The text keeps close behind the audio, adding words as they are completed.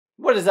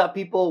What is up,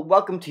 people?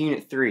 Welcome to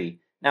Unit 3.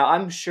 Now,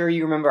 I'm sure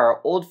you remember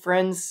our old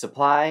friends,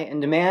 supply and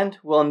demand.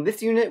 Well, in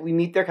this unit, we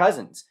meet their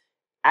cousins,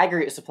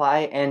 aggregate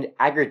supply and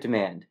aggregate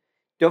demand.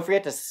 Don't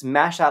forget to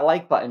smash that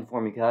like button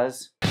for me,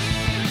 cuz.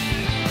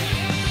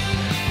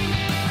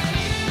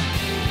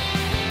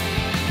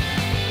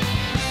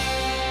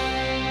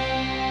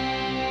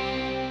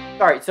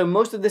 Alright, so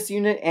most of this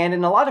unit, and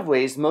in a lot of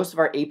ways, most of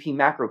our AP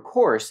Macro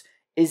course,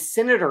 is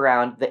centered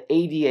around the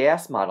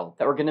ADAS model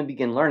that we're going to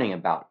begin learning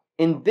about.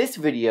 In this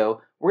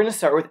video, we're going to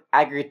start with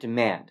aggregate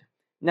demand.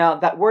 Now,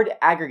 that word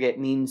aggregate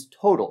means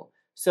total,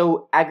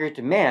 so aggregate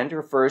demand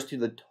refers to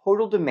the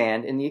total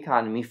demand in the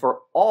economy for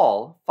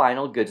all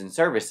final goods and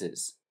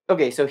services.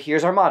 Okay, so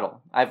here's our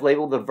model. I've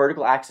labeled the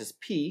vertical axis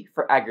P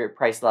for aggregate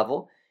price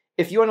level.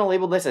 If you want to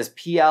label this as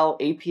PL,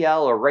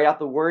 APL, or write out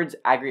the words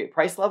aggregate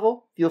price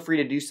level, feel free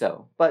to do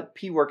so, but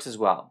P works as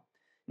well.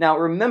 Now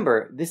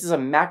remember, this is a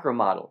macro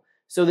model,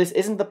 so this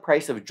isn't the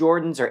price of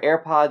Jordans or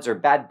AirPods or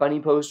Bad Bunny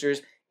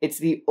posters. It's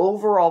the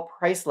overall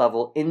price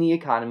level in the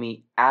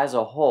economy as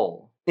a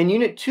whole. In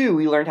Unit 2,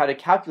 we learned how to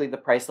calculate the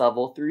price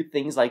level through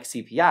things like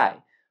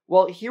CPI.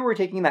 Well, here we're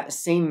taking that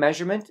same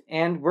measurement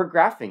and we're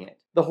graphing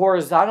it. The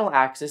horizontal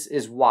axis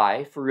is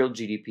Y for real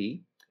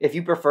GDP. If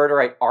you prefer to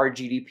write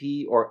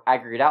RGDP or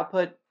aggregate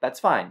output, that's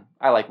fine.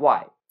 I like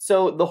Y.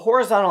 So the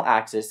horizontal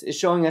axis is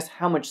showing us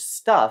how much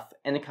stuff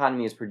an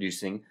economy is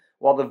producing,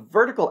 while the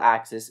vertical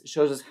axis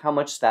shows us how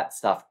much that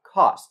stuff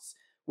costs,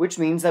 which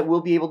means that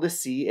we'll be able to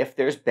see if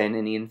there's been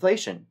any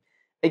inflation.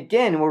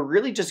 Again, we're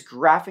really just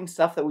graphing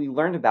stuff that we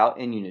learned about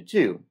in Unit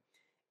 2.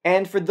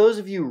 And for those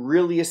of you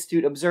really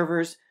astute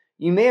observers,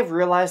 you may have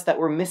realized that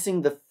we're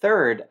missing the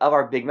third of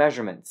our big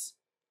measurements,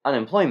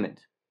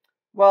 unemployment.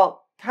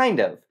 Well, kind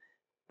of.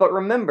 But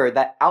remember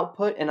that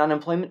output and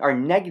unemployment are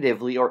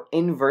negatively or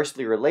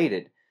inversely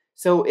related.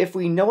 So if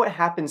we know what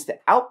happens to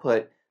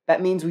output,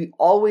 that means we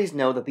always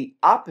know that the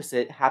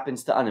opposite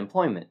happens to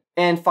unemployment.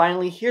 And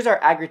finally, here's our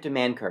aggregate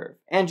demand curve.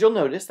 And you'll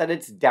notice that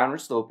it's downward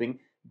sloping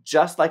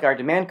just like our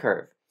demand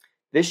curve.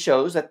 This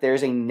shows that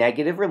there's a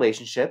negative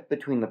relationship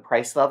between the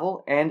price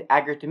level and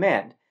aggregate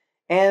demand.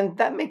 And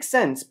that makes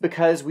sense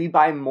because we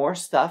buy more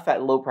stuff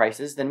at low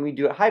prices than we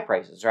do at high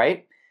prices,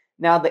 right?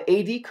 Now, the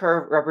AD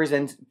curve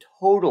represents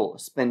total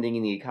spending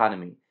in the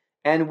economy.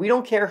 And we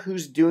don't care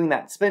who's doing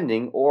that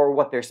spending or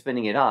what they're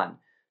spending it on.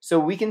 So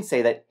we can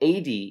say that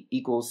AD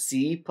equals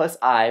C plus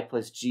I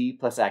plus G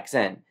plus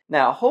XN.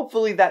 Now,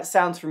 hopefully that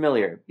sounds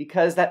familiar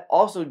because that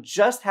also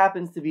just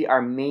happens to be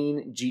our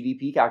main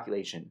GDP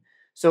calculation.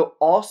 So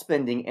all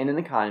spending in an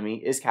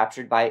economy is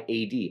captured by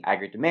AD,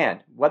 aggregate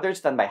demand, whether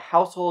it's done by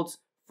households,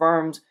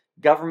 firms,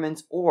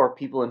 governments, or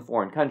people in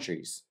foreign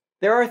countries.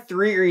 There are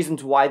 3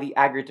 reasons why the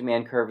aggregate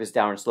demand curve is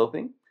downward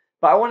sloping,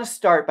 but I want to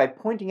start by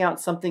pointing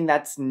out something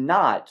that's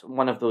not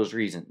one of those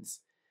reasons.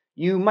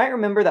 You might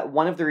remember that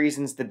one of the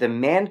reasons the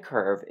demand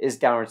curve is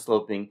downward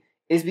sloping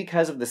is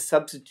because of the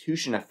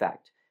substitution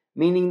effect,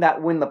 meaning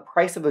that when the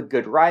price of a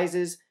good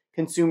rises,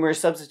 consumers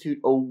substitute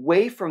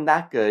away from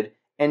that good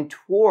and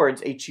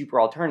towards a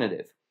cheaper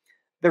alternative.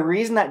 The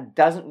reason that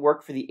doesn't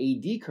work for the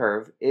AD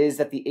curve is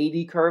that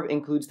the AD curve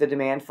includes the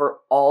demand for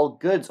all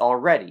goods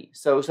already,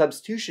 so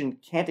substitution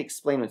can't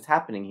explain what's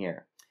happening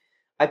here.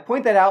 I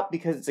point that out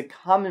because it's a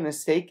common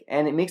mistake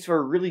and it makes for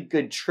a really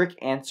good trick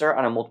answer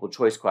on a multiple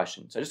choice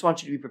question, so I just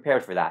want you to be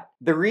prepared for that.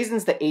 The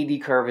reasons the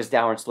AD curve is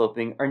downward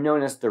sloping are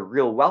known as the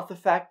real wealth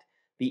effect,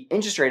 the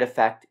interest rate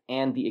effect,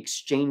 and the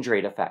exchange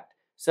rate effect.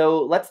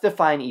 So let's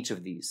define each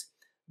of these.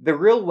 The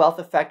real wealth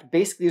effect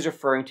basically is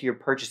referring to your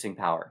purchasing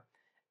power.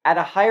 At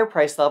a higher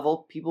price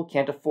level, people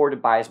can't afford to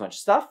buy as much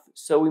stuff,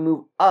 so we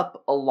move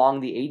up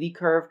along the AD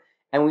curve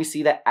and we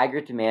see that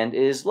aggregate demand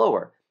is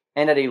lower.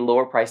 And at a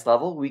lower price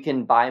level, we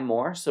can buy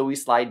more, so we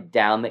slide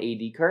down the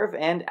AD curve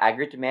and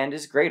aggregate demand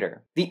is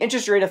greater. The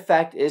interest rate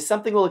effect is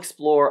something we'll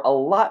explore a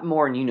lot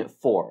more in Unit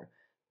 4.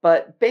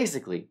 But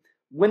basically,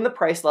 when the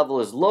price level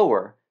is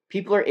lower,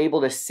 people are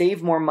able to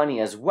save more money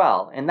as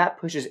well, and that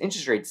pushes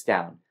interest rates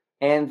down.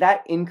 And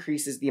that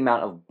increases the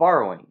amount of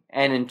borrowing,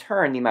 and in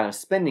turn, the amount of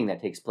spending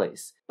that takes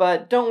place.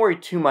 But don't worry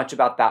too much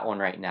about that one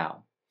right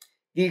now.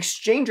 The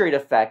exchange rate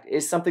effect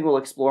is something we'll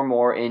explore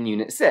more in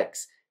Unit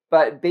 6.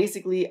 But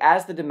basically,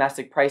 as the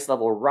domestic price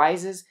level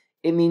rises,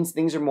 it means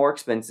things are more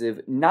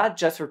expensive, not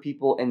just for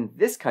people in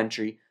this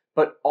country,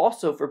 but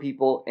also for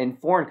people in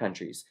foreign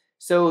countries.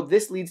 So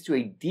this leads to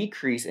a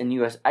decrease in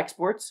US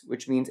exports,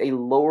 which means a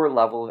lower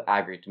level of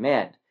aggregate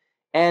demand.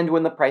 And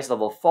when the price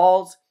level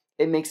falls,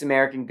 it makes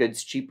American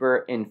goods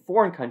cheaper in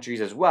foreign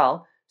countries as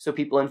well, so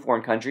people in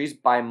foreign countries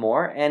buy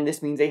more, and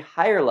this means a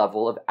higher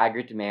level of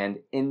aggregate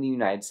demand in the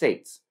United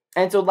States.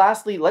 And so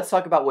lastly, let's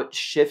talk about what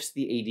shifts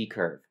the AD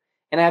curve.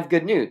 And I have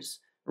good news.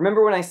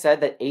 Remember when I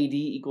said that AD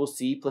equals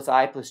C plus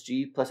I plus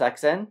G plus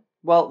XN?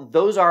 Well,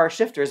 those are our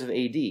shifters of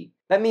AD.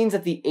 That means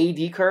that the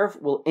AD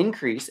curve will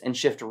increase and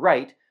shift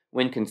right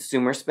when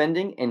consumer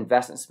spending,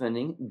 investment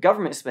spending,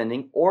 government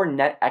spending, or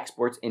net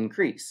exports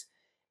increase.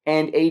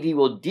 And AD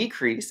will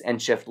decrease and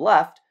shift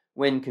left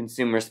when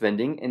consumer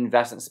spending,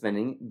 investment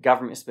spending,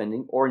 government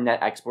spending, or net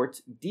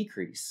exports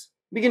decrease.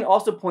 We can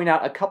also point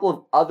out a couple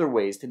of other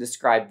ways to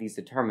describe these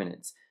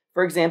determinants.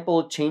 For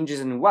example, changes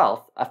in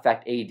wealth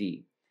affect AD.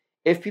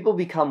 If people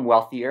become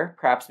wealthier,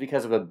 perhaps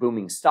because of a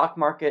booming stock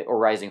market or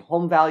rising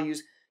home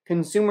values,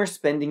 consumer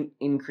spending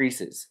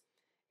increases.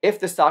 If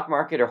the stock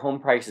market or home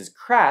prices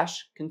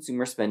crash,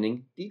 consumer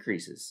spending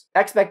decreases.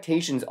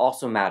 Expectations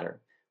also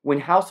matter.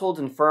 When households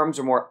and firms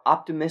are more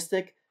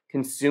optimistic,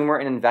 consumer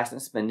and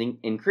investment spending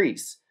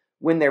increase.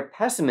 When they're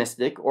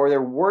pessimistic or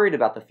they're worried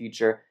about the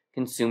future,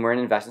 consumer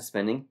and investment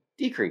spending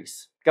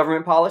decrease.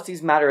 Government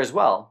policies matter as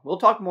well. We'll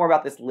talk more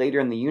about this later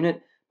in the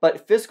unit,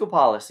 but fiscal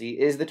policy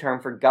is the term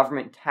for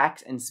government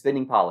tax and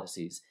spending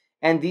policies,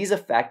 and these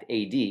affect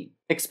AD.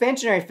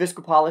 Expansionary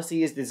fiscal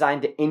policy is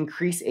designed to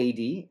increase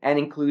AD and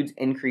includes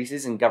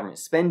increases in government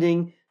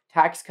spending,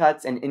 tax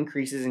cuts, and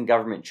increases in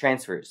government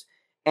transfers,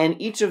 and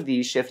each of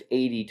these shift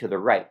AD to the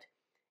right.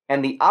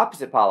 And the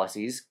opposite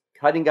policies,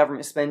 cutting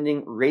government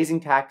spending, raising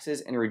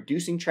taxes, and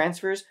reducing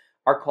transfers,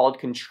 are called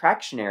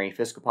contractionary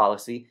fiscal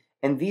policy,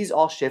 and these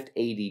all shift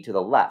AD to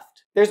the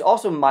left. There's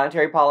also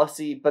monetary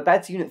policy, but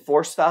that's Unit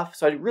 4 stuff,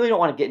 so I really don't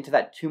want to get into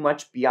that too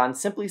much beyond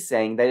simply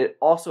saying that it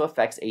also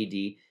affects AD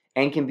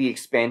and can be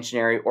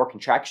expansionary or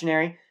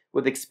contractionary,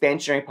 with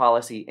expansionary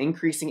policy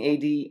increasing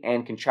AD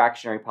and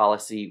contractionary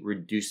policy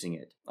reducing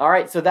it.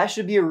 Alright, so that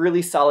should be a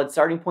really solid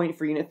starting point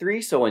for Unit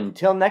 3, so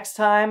until next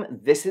time,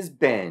 this has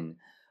been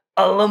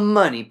a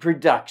Money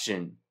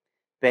Production.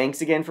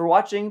 Thanks again for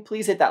watching.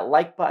 Please hit that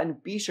like button,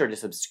 be sure to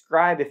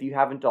subscribe if you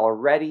haven't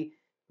already,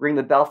 ring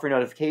the bell for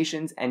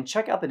notifications, and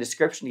check out the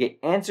description to get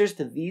answers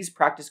to these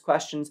practice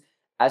questions,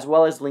 as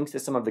well as links to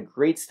some of the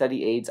great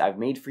study aids I've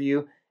made for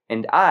you,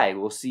 and I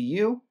will see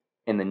you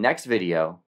in the next video.